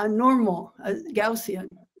normal, a Gaussian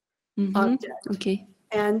object. Okay.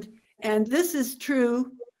 And this is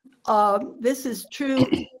true. This is true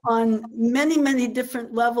on many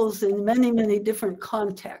different levels in many different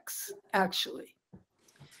contexts, actually.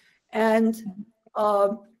 And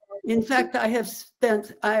in fact, I have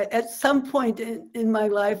spent, at some point in my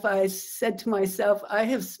life, I said to myself, I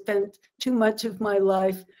have spent too much of my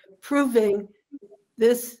life proving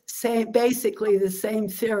basically the same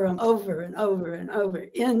theorem over and over and over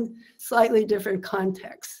in slightly different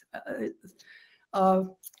contexts.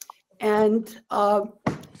 And so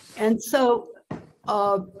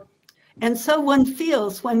one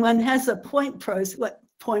feels when one has a point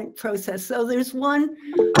process. So there's one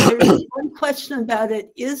question about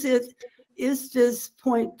it. Is this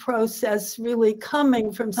point process really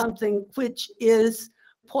coming from something which is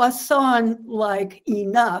Poisson-like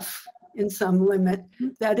enough in some limit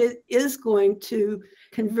that it is going to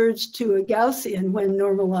converge to a Gaussian when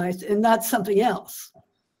normalized and not something else?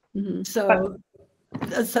 So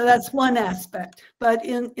that's one aspect. But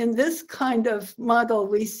in this kind of model,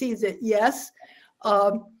 we see that yes,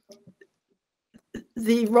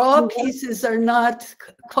 the raw pieces are not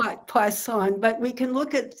quite Poisson, but we can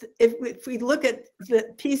look at, if we look at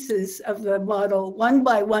the pieces of the model one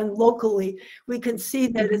by one locally, we can see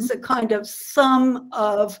that it's a kind of sum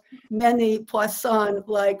of many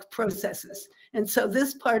Poisson-like processes. And so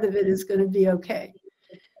this part of it is going to be okay.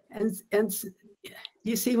 And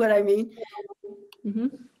you see what I mean?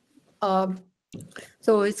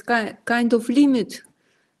 So it's kind of limit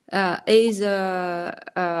either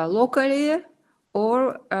locally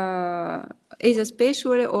or either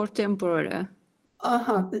spatially or temporally.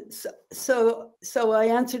 So I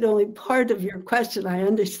answered only part of your question, I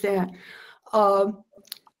understand. So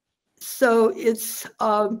it's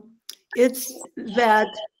that,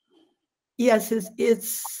 yes,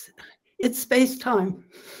 it's space-time.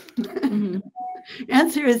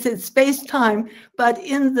 Answer is it's space-time, but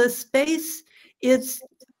in the space, it's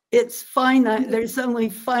finite. There's only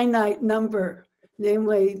finite number,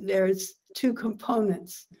 namely there's two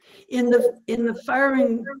components. In the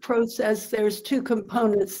firing process, there's two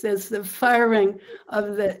components. There's the firing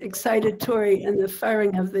of the excitatory and the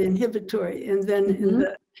firing of the inhibitory. And then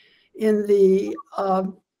in the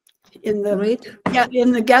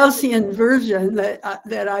Gaussian version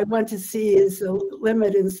that I want to see is the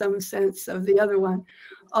limit in some sense of the other one.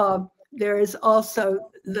 There is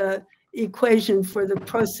also the equation for the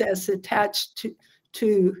process attached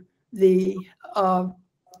to the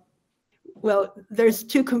well, there's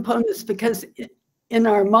two components because in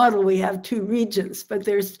our model we have two regions, but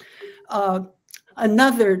there's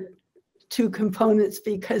another two components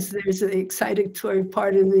because there's the excitatory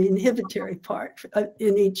part and the inhibitory part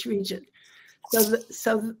in each region. So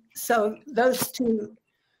those two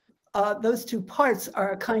parts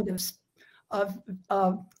are a kind of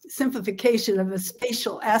simplification of a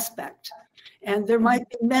spatial aspect, and there might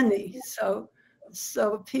be many.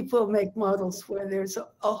 So people make models where there's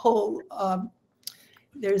a whole,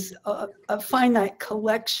 there's a finite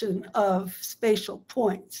collection of spatial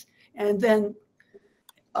points, and then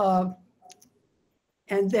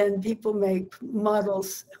people make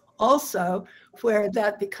models also where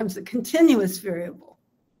that becomes a continuous variable.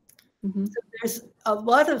 So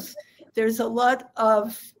there's a lot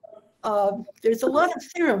of there's a lot of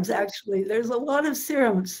theorems, actually. There's a lot of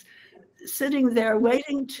theorems sitting there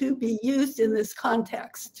waiting to be used in this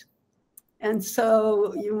context. And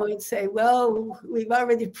so you might say, well, we've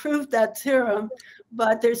already proved that theorem,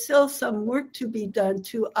 but there's still some work to be done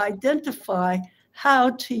to identify how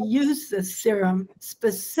to use this theorem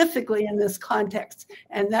specifically in this context.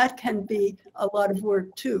 And that can be a lot of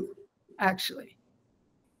work too, actually.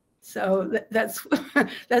 So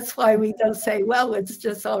that's why we don't say, well, it's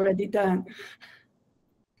just already done.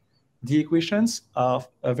 The equations are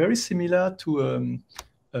very similar to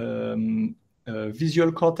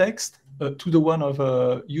visual cortex, to the one of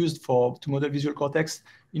used to model visual cortex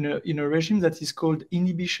in a regime that is called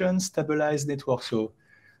inhibition stabilized network. So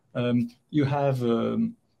you have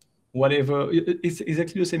whatever, it's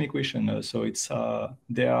exactly the same equation. So it's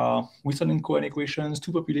there are Wilson and Cohen equations,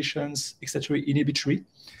 two populations, excitatory inhibitory,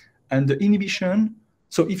 and the inhibition.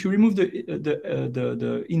 So if you remove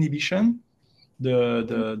the inhibition,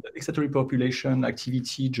 the excitatory population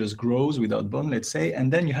activity just grows without bond, let's say,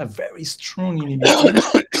 and then you have very strong inhibition.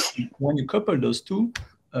 When you couple those two,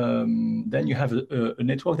 then you have a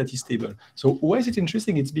network that is stable. So why is it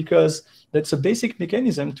interesting? It's because that's a basic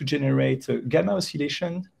mechanism to generate gamma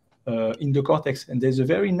oscillation in the cortex. And there's a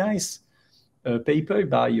very nice paper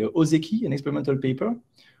by Ozeki, an experimental paper,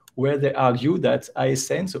 where they argue that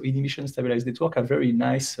ISN, so inhibition stabilized network, are very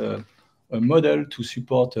nice model to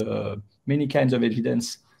support many kinds of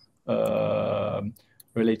evidence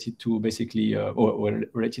related to basically, or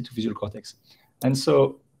related to visual cortex. And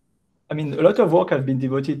so, I mean, a lot of work has been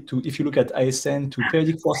devoted to, if you look at ISN, to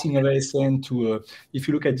periodic forcing of ISN, to, if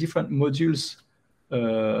you look at different modules,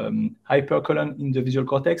 hypercolon in the visual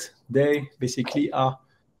cortex, they basically are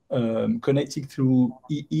connected through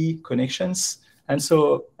EE connections. And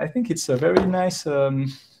so I think it's a very nice, I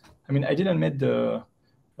mean, I didn't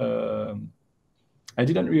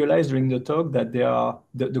realize during the talk that there are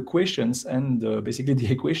the questions and basically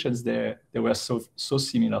the equations they were so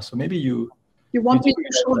similar. So maybe you want me to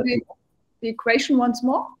show the equation once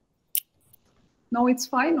more? No, it's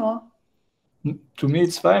fine, or? To me,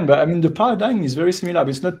 it's fine, but I mean, the paradigm is very similar, but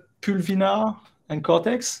it's not pulvinar and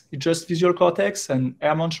cortex. It's just visual cortex and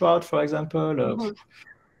Hermann-Schwarz, for example.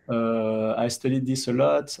 I studied this a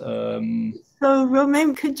lot. So,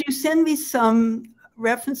 Romain, could you send me some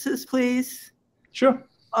references, please? Sure.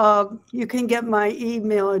 You can get my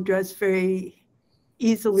email address very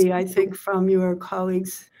easily, I think, from your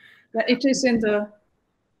colleagues. It is in the...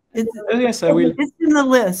 yes, I will. It's in the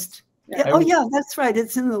list. Yeah. Oh, yeah, that's right.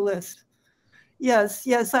 It's in the list. Yes,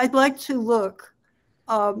 yes, I'd like to look.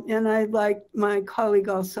 And I'd like my colleague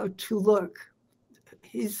also to look.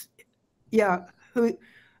 He's, yeah,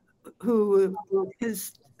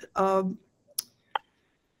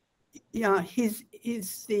 he's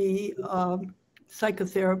the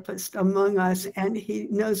psychotherapist among us, and he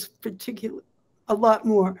knows a lot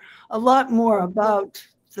more about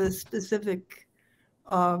the specific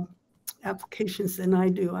applications than I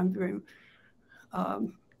do. I'm very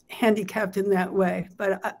handicapped in that way,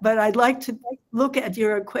 but I'd like to look at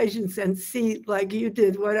your equations and see, like you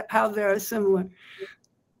did, how they are similar.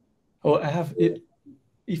 Oh, I have it.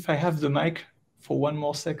 If I have the mic for one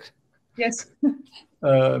more sec. Yes.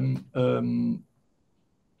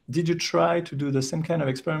 Did you try to do the same kind of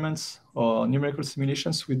experiments or numerical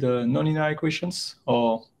simulations with the nonlinear equations,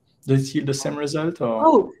 or does it yield the same result?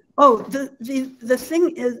 Or The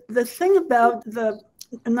thing about the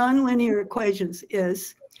nonlinear equations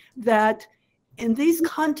is that in these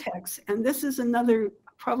contexts, and this is another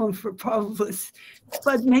problem for probabilists,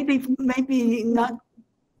 but maybe not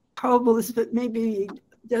probabilists, but maybe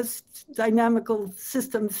just dynamical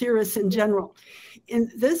system theorists in general.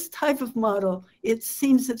 In this type of model, it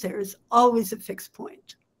seems that there is always a fixed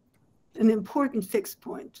point, an important fixed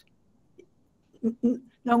point,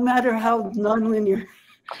 no matter how nonlinear.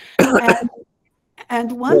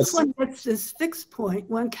 And once one gets this fixed point,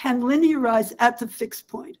 one can linearize at the fixed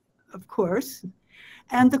point, of course.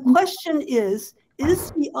 And the question is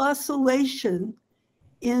the oscillation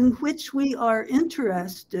in which we are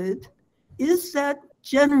interested, is that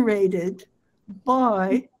generated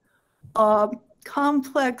by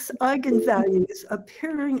complex eigenvalues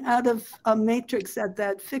appearing out of a matrix at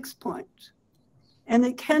that fixed point? And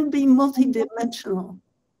it can be multidimensional.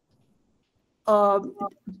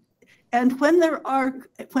 And when there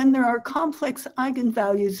are complex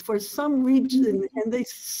eigenvalues for some region, and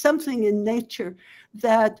there's something in nature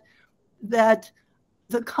that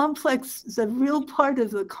the real part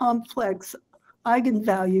of the complex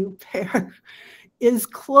eigenvalue pair is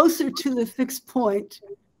closer to the fixed point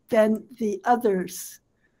than the others,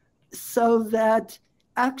 so that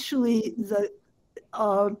actually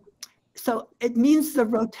so it means the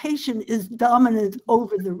rotation is dominant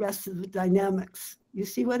over the rest of the dynamics. You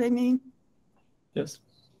see what I mean? Yes.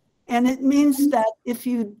 And it means that if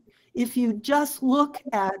you just look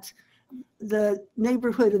at the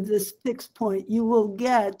neighborhood of this fixed point, you will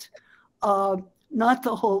get not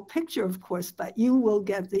the whole picture, of course, but you will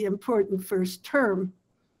get the important first term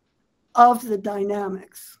of the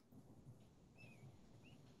dynamics.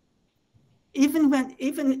 Even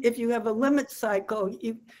if you have a limit cycle,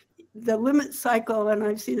 the limit cycle, and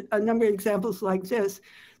I've seen a number of examples like this,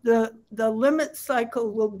 the limit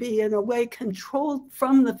cycle will be in a way controlled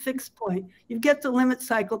from the fixed point. You get the limit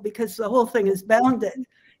cycle because the whole thing is bounded.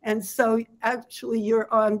 And so actually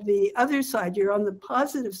you're on the other side, you're on the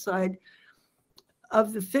positive side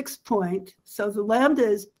of the fixed point. So the lambda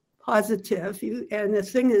is positive and the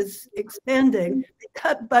thing is expanding,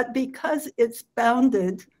 but because it's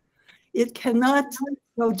bounded, it cannot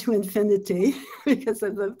go to infinity because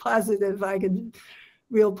of the positive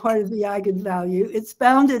real part of the eigenvalue. It's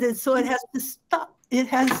bounded, and so it has to stop. It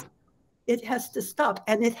has to stop,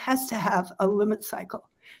 and it has to have a limit cycle.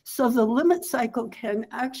 So the limit cycle can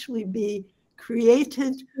actually be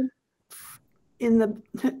created in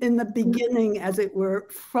the beginning, as it were,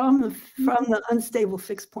 from the unstable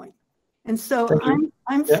fixed point. And so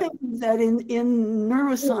I'm thinking that in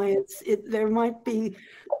neuroscience, there might be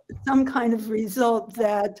some kind of result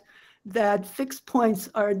that fixed points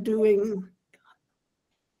are doing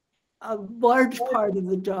a large part of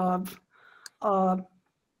the job.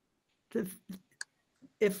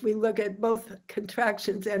 If we look at both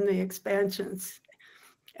contractions and the expansions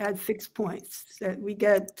at fixed points, that we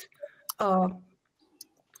get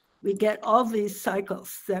all these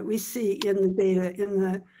cycles that we see in the data,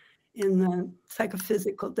 in the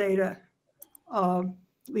psychophysical data.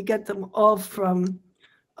 We get them all from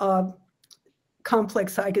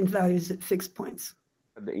complex eigenvalues at fixed points.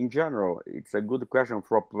 In general, it's a good question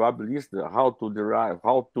for probabilists how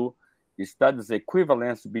to study the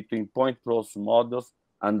equivalence between point process models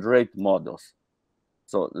and rate models.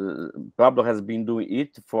 So Pablo has been doing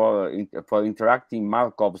it for interacting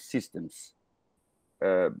Markov systems.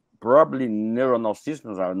 Probably neuronal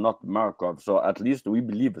systems are not Markov, so at least we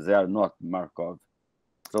believe they are not Markov.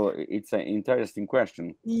 So it's an interesting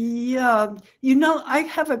question. Yeah, I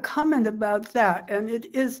have a comment about that, and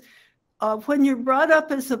it is when you're brought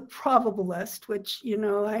up as a probabilist, which,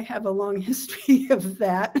 I have a long history of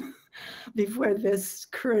that before this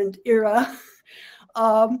current era.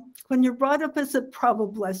 When you're brought up as a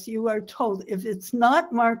probabilist, you are told if it's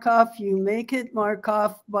not Markov, you make it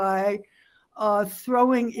Markov by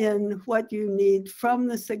throwing in what you need from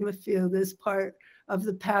the sigma field as part of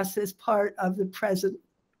the past, as part of the present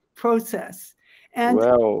process. And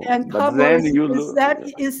Pablo,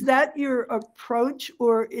 is that your approach,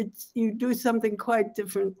 or you do something quite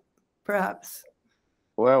different, perhaps?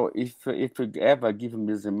 Well, if you ever give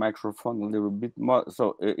me the microphone a little bit more,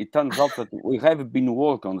 so it turns out that we have been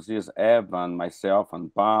working on this, Evan, myself,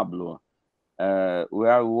 and Pablo. We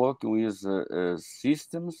are working with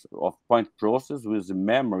systems of point process with the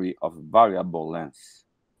memory of variable length.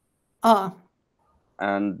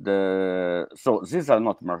 And so these are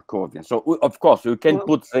not Markovian. So of course, you can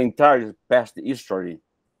put the entire past history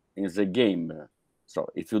in the game. So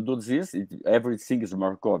if you do this, everything is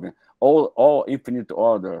Markovian. All infinite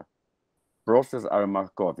order processes are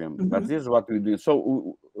Markovian. Mm-hmm. But this is what we do.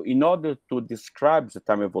 So in order to describe the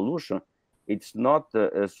time evolution, it's not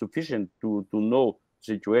sufficient to know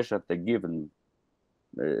situation at a given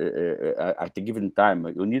time.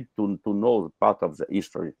 You need to know part of the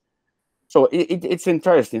history. So it's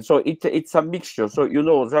interesting. So it's a mixture. So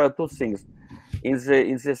there are two things. In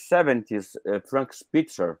the 70s, Frank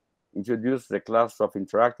Spitzer introduced the class of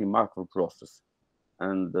interacting Markov process,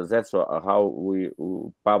 and that's how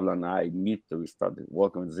Pablo and I meet. We started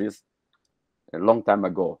working with this a long time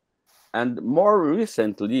ago, and more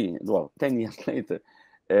recently, 10 years later,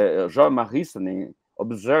 Jean-Marie Rissening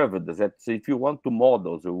observed that if you want to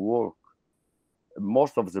model the work,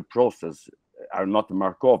 most of the process are not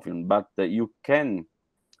Markovian, but you can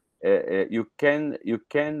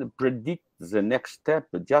predict the next step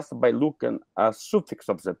just by looking at a suffix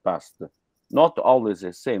of the past. Not always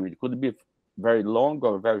the same. It could be very long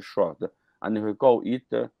or very short, and we call it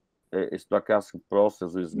a stochastic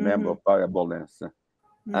process with memory of variable length.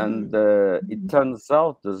 And it turns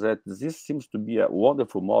out that this seems to be a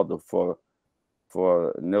wonderful model for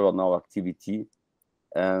neuronal activity,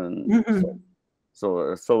 and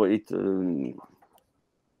so it. Do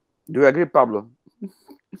you agree, Pablo?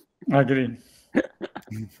 I agree.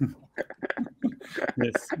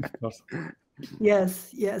 Yes, of course.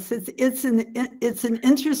 Yes. It's an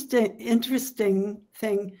interesting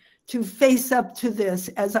thing to face up to this,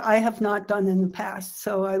 as I have not done in the past.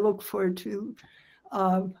 So I look forward to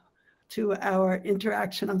our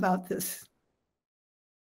interaction about this.